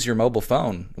don't use your mobile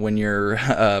phone when you're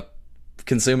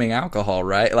consuming alcohol,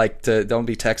 right? Like don't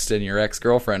be texting your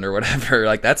ex-girlfriend or whatever.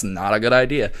 Like that's not a good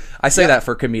idea. I say that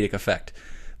for comedic effect.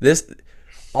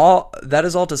 That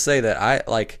is all to say that I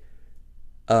like,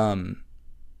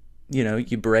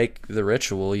 you break the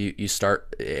ritual, you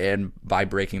start, and by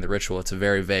breaking the ritual, it's a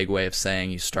very vague way of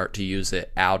saying you start to use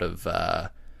it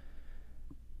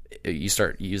you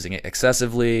start using it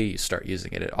excessively, you start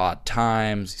using it at odd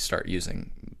times, you start using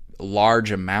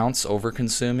large amounts, over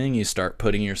consuming, you start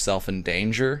putting yourself in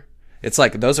danger. It's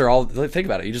like, those are all, think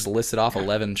about it, you just listed off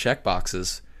 11 check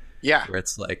boxes. Yeah. Where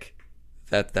it's like,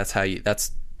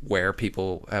 that's where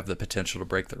people have the potential to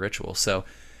break the ritual. So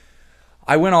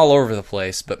I went all over the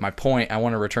place, but my point, I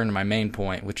want to return to my main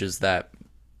point, which is that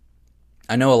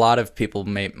I know a lot of people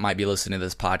might be listening to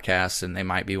this podcast and they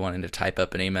might be wanting to type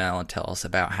up an email and tell us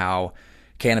about how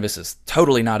cannabis is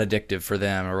totally not addictive for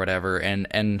them or whatever,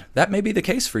 and that may be the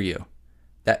case for you.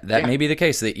 That may be the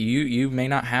case, that you may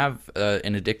not have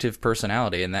an addictive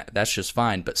personality, and that's just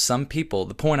fine. But some people,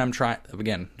 the point I'm trying,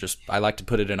 again, just I like to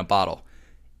put it in a bottle.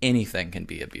 Anything can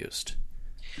be abused.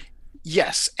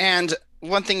 Yes, and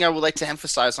one thing I would like to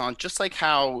emphasize on, just like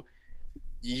how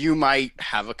you might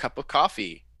have a cup of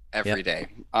coffee every day,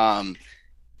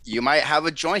 you might have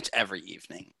a joint every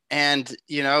evening, and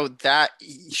that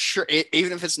sure,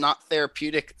 even if it's not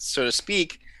therapeutic, so to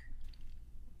speak,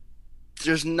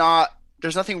 there's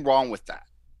nothing wrong with that.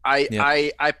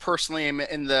 I personally am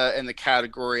in the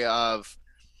category of,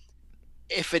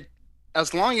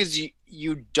 as long as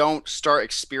you don't start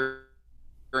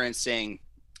experiencing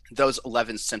those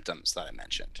 11 symptoms that I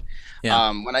mentioned.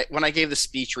 Yeah. When I gave the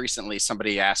speech recently,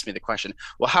 somebody asked me the question,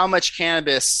 well, how much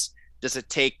cannabis does it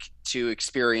take to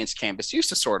experience cannabis use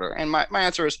disorder? And my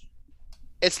answer is,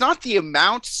 it's not the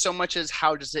amount so much as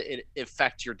how does it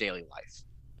affect your daily life.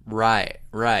 Right.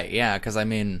 Yeah, because I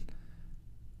mean,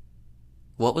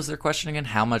 what was their question again?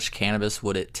 How much cannabis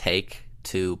would it take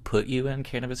to put you in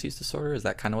cannabis use disorder? Is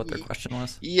that kind of what their question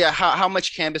was? Yeah, how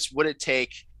much cannabis would it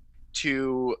take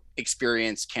to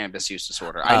experience cannabis use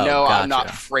disorder? I know, gotcha. I'm not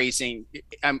phrasing,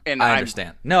 I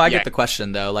understand. No, I get the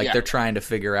question though. Like they're trying to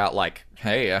figure out, like,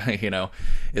 hey,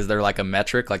 is there like a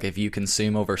metric? Like if you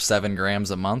consume over 7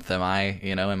 grams a month, am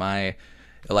I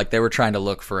like, they were trying to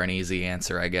look for an easy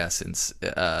answer, I guess, and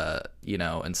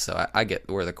and so I get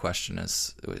where the question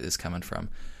is coming from.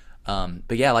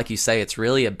 But yeah, like you say, it's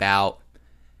really about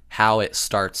how it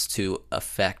starts to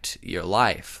affect your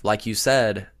life. Like you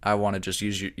said, I want to just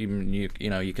use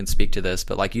you can speak to this,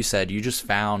 but like you said, you just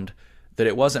found that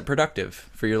it wasn't productive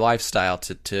for your lifestyle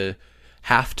to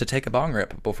have to take a bong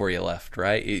rip before you left,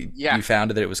 right? You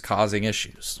found that it was causing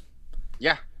issues.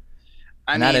 Yeah.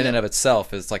 And that in and of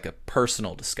itself is like a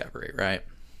personal discovery, right?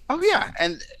 Oh yeah.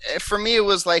 And for me, it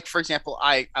was like, for example,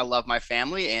 I love my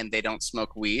family and they don't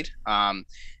smoke weed.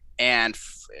 And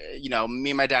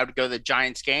me and my dad would go to the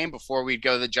Giants game. Before we'd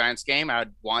go to the Giants game, I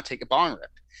would want to take a bong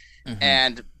rip. Mm-hmm.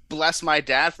 And bless my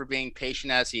dad for being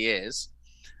patient as he is,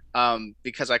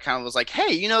 because I kind of was like,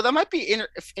 hey, that might be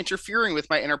interfering with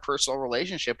my interpersonal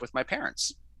relationship with my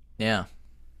parents. Yeah.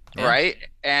 Right.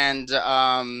 And,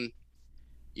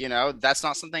 that's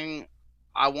not something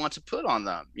I want to put on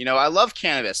them. I love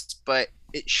cannabis, but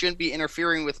it shouldn't be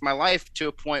interfering with my life to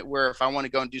a point where if I want to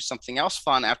go and do something else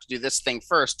fun, I have to do this thing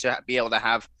first to be able to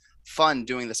have fun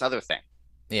doing this other thing.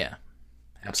 Yeah,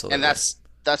 absolutely. And that's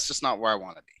just not where I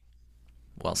want to be.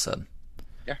 Well said.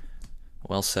 Yeah.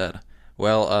 Well said.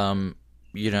 Well,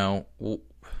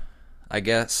 I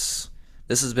guess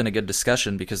this has been a good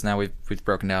discussion because now we've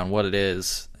broken down what it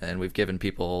is, and we've given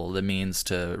people the means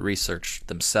to research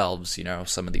themselves,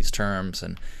 some of these terms,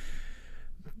 and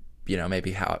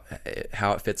maybe how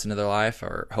it fits into their life,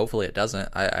 or hopefully it doesn't.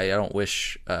 I don't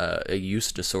wish a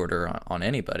use disorder on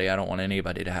anybody. I don't want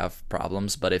anybody to have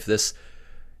problems. But if this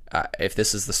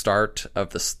is the start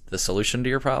of the solution to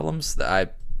your problems, I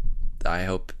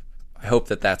hope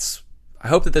that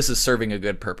this is serving a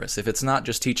good purpose. If it's not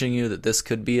just teaching you that this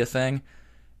could be a thing,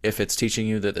 if it's teaching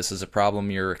you that this is a problem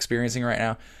you're experiencing right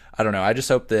now, I don't know. I just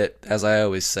hope that, as I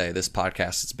always say, this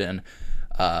podcast has been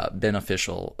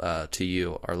beneficial to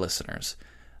you, our listeners.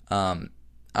 I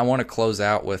want to close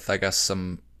out with, I guess,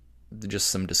 some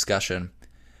discussion.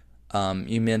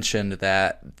 You mentioned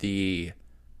that the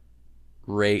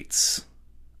rates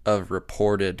of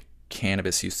reported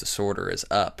cannabis use disorder is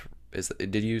up.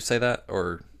 Did you say that,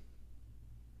 or?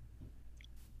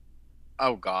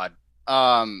 Oh God.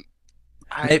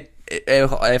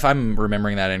 If I'm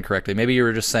remembering that incorrectly, maybe you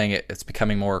were just saying it's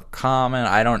becoming more common.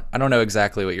 I don't know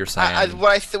exactly what you're saying.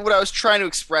 What I was trying to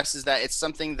express is that it's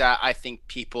something that I think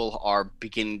people are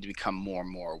beginning to become more and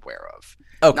more aware of.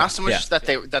 Okay. Not so much that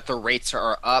the rates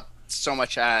are up, so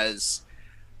much as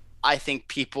I think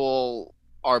people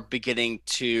are beginning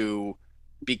to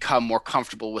become more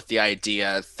comfortable with the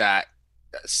idea that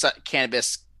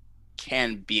cannabis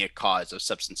can be a cause of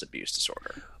substance abuse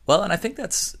disorder. Well, and I think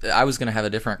I was going to have a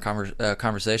different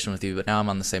conversation with you, but now I'm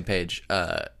on the same page.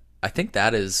 I think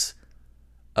that is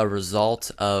a result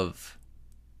of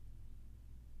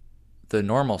the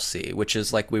normalcy, which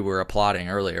is like we were applauding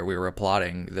earlier. We were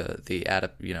applauding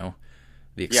the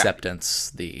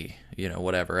acceptance, the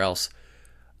whatever else.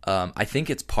 I think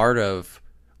it's part of,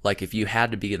 like, if you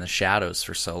had to be in the shadows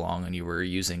for so long and you were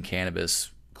using cannabis,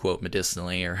 quote,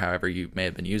 medicinally, or however you may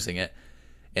have been using it,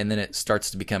 and then it starts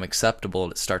to become acceptable,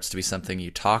 and it starts to be something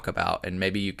you talk about, and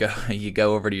maybe you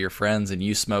go over to your friends and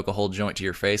you smoke a whole joint to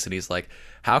your face, and he's like,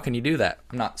 how can you do that?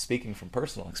 I'm not speaking from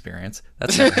personal experience.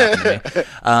 That's never happened to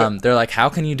me. They're like, how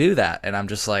can you do that? And I'm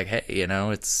just like, hey,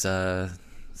 it's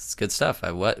good stuff.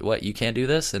 What, you can't do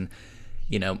this? And,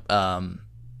 gosh,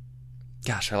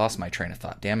 I lost my train of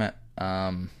thought. Damn it.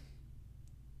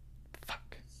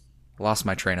 Lost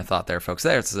my train of thought there, folks.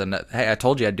 Hey, I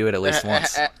told you I'd do it at least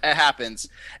once. It happens,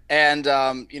 and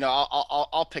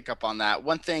I'll pick up on that.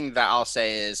 One thing that I'll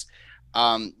say is,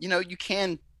 you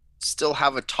can still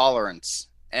have a tolerance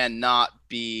and not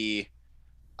be,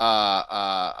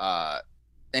 and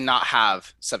not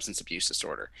have substance abuse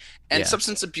disorder. And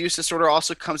substance abuse disorder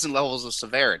also comes in levels of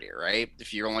severity, right?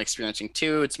 If you're only experiencing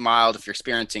 2, it's mild. If you're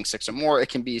experiencing 6 or more, it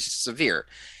can be severe.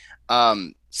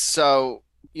 So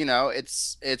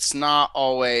it's not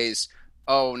always,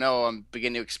 oh no, I'm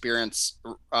beginning to experience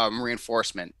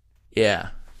reinforcement. Yeah.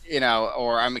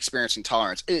 Or I'm experiencing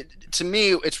tolerance. To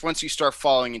me, it's once you start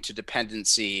falling into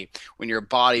dependency, when your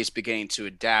body's beginning to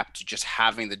adapt to just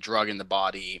having the drug in the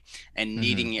body and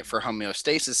needing it for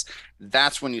homeostasis,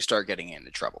 that's when you start getting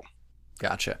into trouble.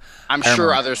 Gotcha. I'm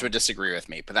sure others would disagree with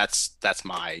me, but that's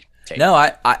my take. No,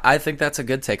 I think that's a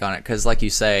good take on it, because like you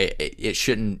say, it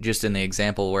shouldn't, just in the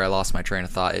example where I lost my train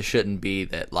of thought, it shouldn't be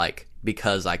that, like,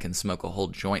 because I can smoke a whole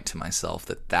joint to myself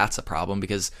that's a problem,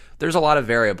 because there's a lot of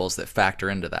variables that factor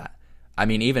into that. I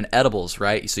mean, even edibles,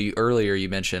 right? So earlier you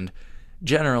mentioned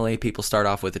generally people start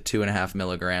off with a 2.5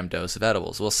 milligram dose of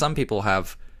edibles. Well, some people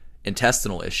have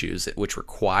intestinal issues which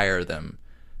require them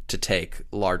to take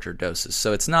larger doses.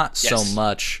 So it's not so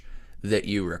much that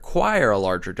you require a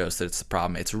larger dose that it's the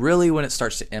problem. It's really when it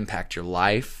starts to impact your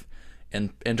life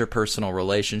and interpersonal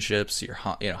relationships, your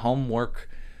homework,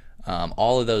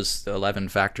 all of those 11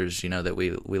 factors, that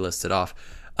we listed off.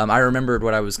 I remembered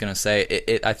what I was going to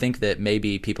say. I think that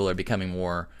maybe people are becoming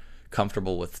more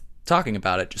comfortable with talking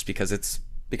about it just because it's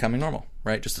becoming normal,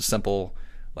 right? Just a simple,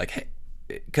 like, hey,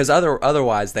 because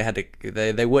otherwise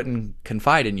they wouldn't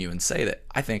confide in you and say that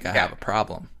I think I have a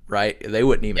problem, right? They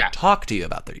wouldn't even talk to you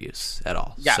about their use at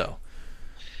all. Yeah. So,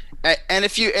 and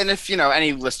if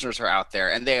any listeners are out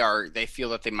there and they feel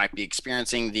that they might be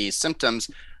experiencing these symptoms,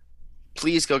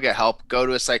 please go get help. Go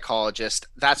to a psychologist.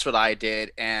 That's what I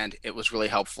did, and it was really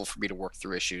helpful for me to work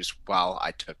through issues while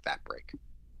I took that break.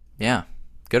 Yeah,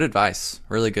 good advice.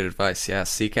 Really good advice. Yeah,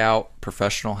 seek out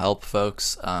professional help,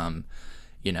 folks.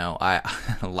 I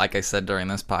like I said during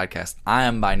this podcast, I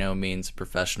am by no means a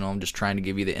professional. I'm just trying to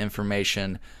give you the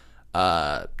information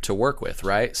to work with,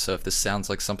 right? So if this sounds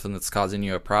like something that's causing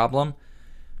you a problem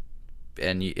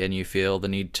and you feel the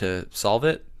need to solve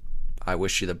it, I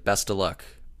wish you the best of luck.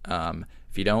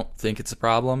 If you don't think it's a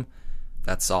problem,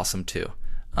 that's awesome too.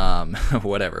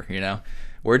 Whatever,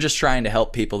 we're just trying to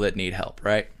help people that need help,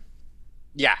 right?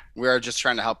 Yeah, we are just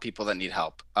trying to help people that need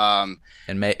help. And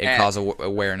And cause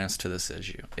awareness to this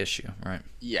issue, right?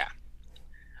 yeah.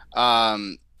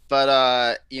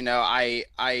 But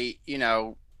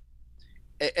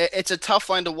it's a tough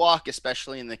line to walk,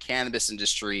 especially in the cannabis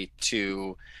industry,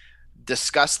 to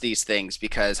discuss these things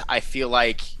because I feel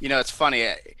like, it's funny.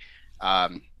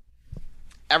 Um,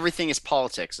 Everything is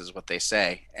politics, is what they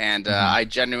say, and Hmm. I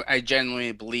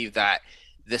genuinely believe that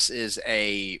this is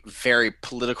a very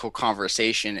political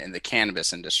conversation in the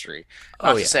cannabis industry.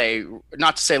 Oh yeah.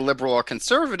 Not to say liberal or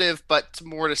conservative, but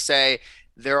more to say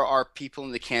there are people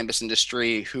in the cannabis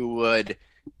industry who would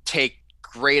take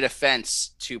great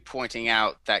offense to pointing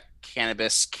out that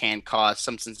cannabis can cause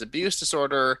substance abuse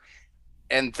disorder,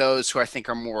 and those who I think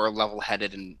are more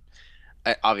level-headed and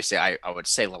obviously I would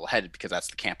say level-headed because that's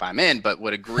the camp I'm in, but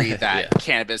would agree that Yeah.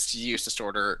 cannabis use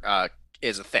disorder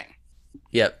is a thing.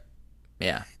 Yep.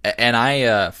 Yeah. And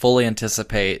I fully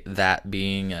anticipate that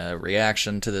being a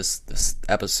reaction to this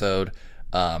episode.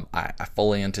 I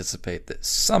fully anticipate that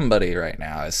somebody right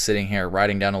now is sitting here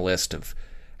writing down a list of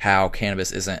how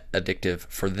cannabis isn't addictive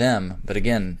for them. But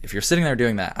again, if you're sitting there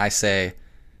doing that, I say,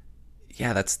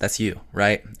 yeah, that's you,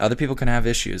 right? Other people can have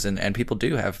issues, and people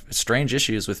do have strange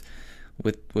issues with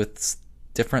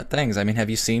different things. I mean, have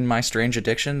you seen My Strange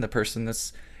Addiction? The person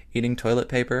that's eating toilet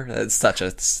paper. That's such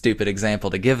a stupid example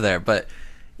to give there, but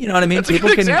you know what I mean. That's a People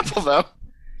good can, example, though.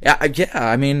 yeah.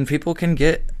 I mean, people can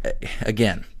get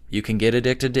again. You can get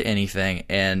addicted to anything,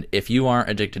 and if you aren't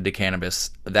addicted to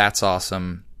cannabis, that's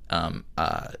awesome.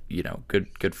 Good.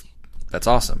 That's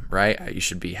awesome, right? You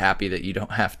should be happy that you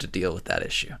don't have to deal with that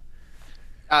issue.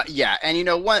 Yeah, and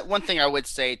one thing I would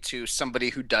say to somebody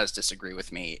who does disagree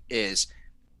with me is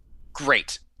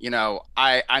great.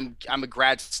 I'm a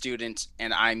grad student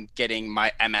and I'm getting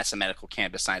my MS in medical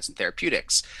cannabis science and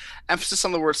therapeutics. Emphasis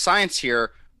on the word science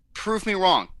here. Prove me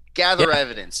wrong. Gather Yeah,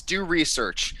 evidence. Do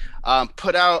research.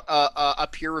 Put out a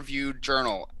peer-reviewed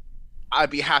journal. I'd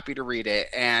be happy to read it,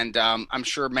 and I'm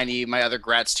sure many of my other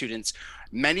grad students,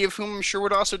 many of whom I'm sure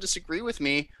would also disagree with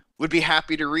me, would be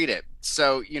happy to read it.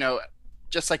 So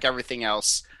just like everything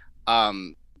else,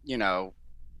 um, you know,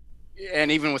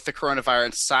 and even with the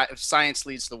coronavirus, science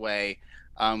leads the way.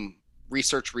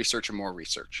 Research, research, and more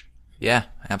research. yeah,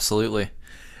 absolutely.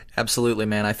 Absolutely,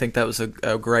 man. I think that was a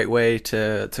great way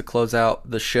to close out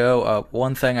the show.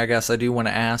 One thing I guess I do want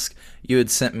to ask, you had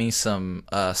sent me some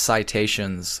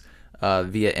citations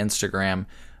via Instagram.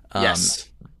 Um, Yes.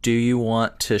 do you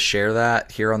want to share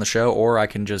that here on the show, or I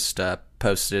can just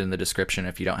post it in the description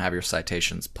if you don't have your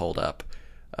citations pulled up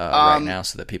right Um, now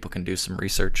so that people can do some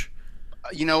research?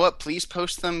 you know what? Please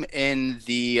post them in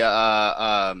the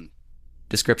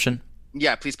Description?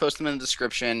 yeah. Please post them in the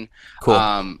description.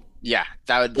 Cool. Yeah,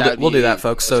 that would We'll do be that,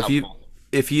 folks. So most helpful.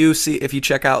 if you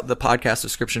check out the podcast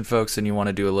description, folks, and you want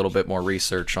to do a little bit more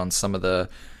research on some of the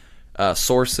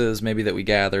sources maybe that we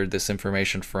gathered this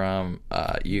information from,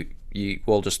 you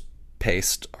will just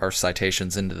paste our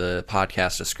citations into the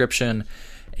podcast description,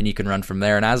 and you can run from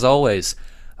there. And as always,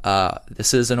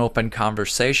 this is an open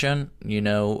conversation.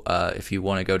 If you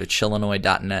want to go to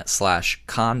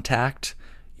chillinois.net/contact,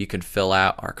 you can fill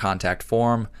out our contact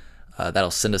form.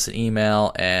 That'll send us an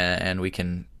email, and we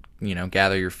can,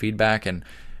 gather your feedback, and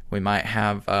we might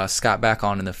have Scott back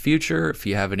on in the future. If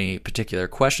you have any particular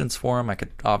questions for him, I could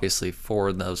obviously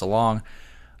forward those along.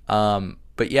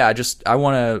 But yeah, I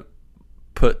want to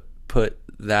put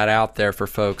that out there for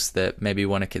folks that maybe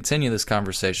want to continue this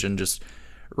conversation. Just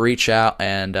reach out,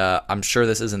 and I'm sure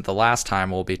this isn't the last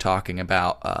time we'll be talking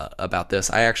about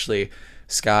this. I actually,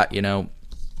 Scott,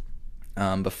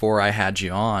 before I had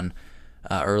you on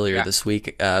earlier Yeah. this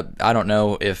week. I don't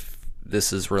know if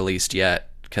this is released yet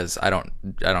because I don't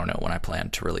know when I plan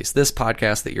to release this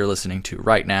podcast that you're listening to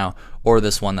right now or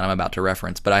this one that I'm about to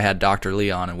reference. But I had Dr.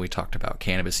 Lee on and we talked about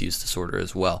cannabis use disorder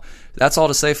as well. That's all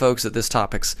to say, folks, that this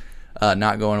topic's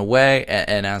not going away,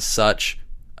 and as such,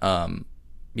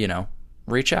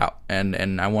 reach out,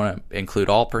 and I want to include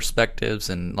all perspectives.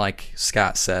 And like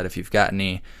Scott said, if you've got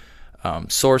any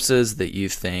sources that you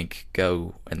think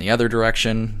go in the other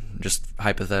direction, just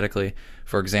hypothetically,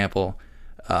 for example,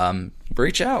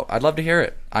 reach out. I'd love to hear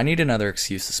it. I need another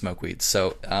excuse to smoke weed.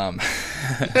 So,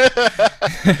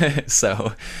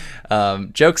 so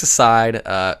jokes aside,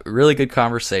 really good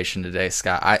conversation today,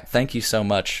 Scott. I thank you so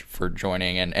much for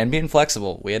joining and being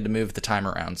flexible. We had to move the time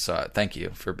around, so thank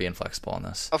you for being flexible on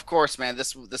this. Of course, man.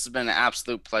 This has been an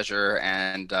absolute pleasure,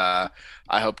 and I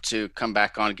hope to come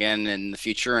back on again in the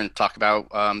future and talk about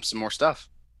some more stuff.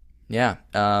 Yeah.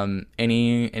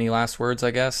 Any last words,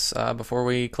 I guess, before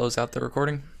we close out the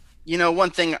recording?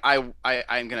 One thing I'm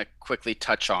going to quickly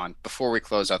touch on before we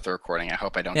close out the recording, I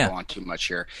hope I don't go Yeah. on too much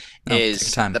here, No, take your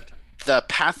is time. the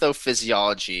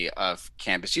pathophysiology of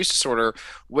cannabis use disorder,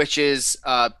 which is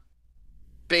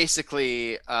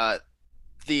basically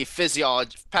the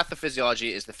physiology.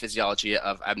 Pathophysiology is the physiology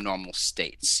of abnormal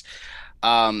states.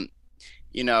 Um,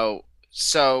 you know,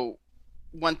 so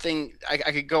one thing I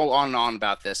could go on and on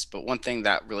about this, but one thing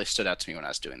that really stood out to me when I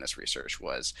was doing this research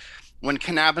was when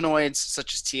cannabinoids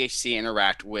such as THC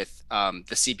interact with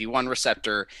the CB1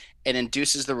 receptor, it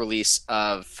induces the release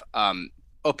of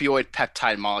opioid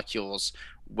peptide molecules,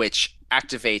 which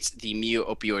activates the mu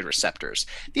opioid receptors.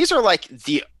 These are like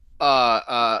the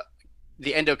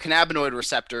endocannabinoid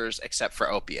receptors, except for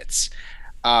opiates.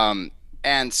 Um,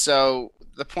 and so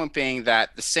the point being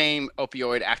that the same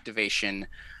opioid activation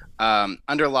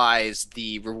underlies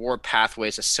the reward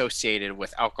pathways associated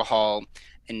with alcohol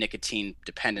and nicotine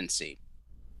dependency.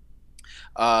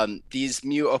 These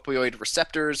mu opioid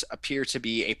receptors appear to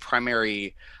be a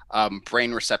primary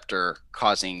brain receptor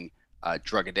causing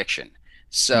drug addiction. Hmm.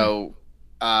 So,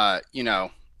 you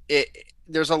know, it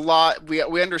there's a lot we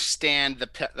understand the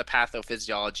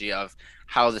pathophysiology of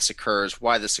how this occurs,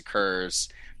 why this occurs,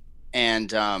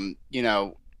 and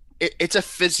it's a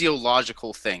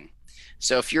physiological thing.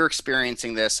 So if you're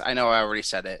experiencing this, I know I already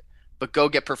said it, but go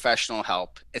get professional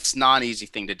help. It's not an easy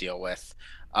thing to deal with,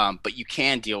 but you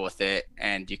can deal with it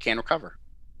and you can recover.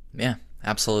 Yeah,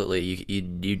 absolutely.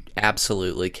 You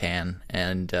absolutely can.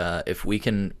 And if we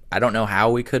can, I don't know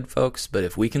how we could, folks, but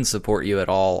if we can support you at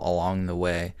all along the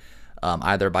way,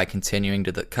 either by continuing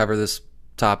to cover this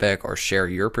topic or share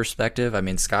your perspective. I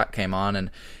mean, Scott came on and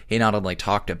he not only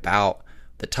talked about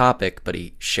the topic, but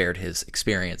he shared his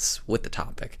experience with the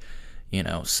topic.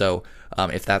 So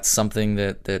if that's something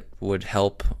that would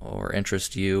help or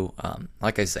interest you,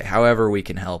 like I say, however we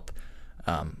can help,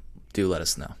 do let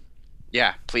us know.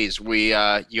 Yeah, please. We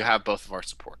you have both of our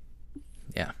support.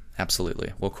 Yeah,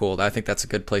 absolutely. Well, cool. I think that's a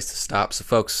good place to stop. So,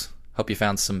 folks, hope you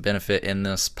found some benefit in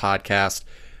this podcast.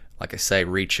 Like I say,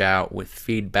 reach out with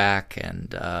feedback,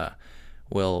 and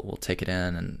we'll take it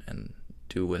in and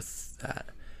do with that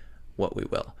what we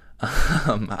will.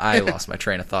 I lost my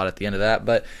train of thought at the end of that,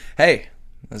 but hey,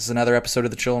 this is another episode of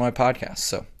the Chill My podcast.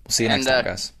 So we'll see you next And time,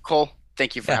 guys. Cole,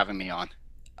 thank you for Yeah. having me on.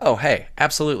 Oh, hey,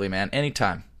 absolutely, man.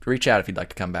 Anytime. Reach out if you'd like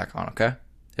to come back on. Okay.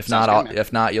 If Sounds not, good, man.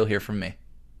 if not, you'll hear from me.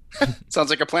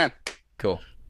 Sounds like a plan. Cool.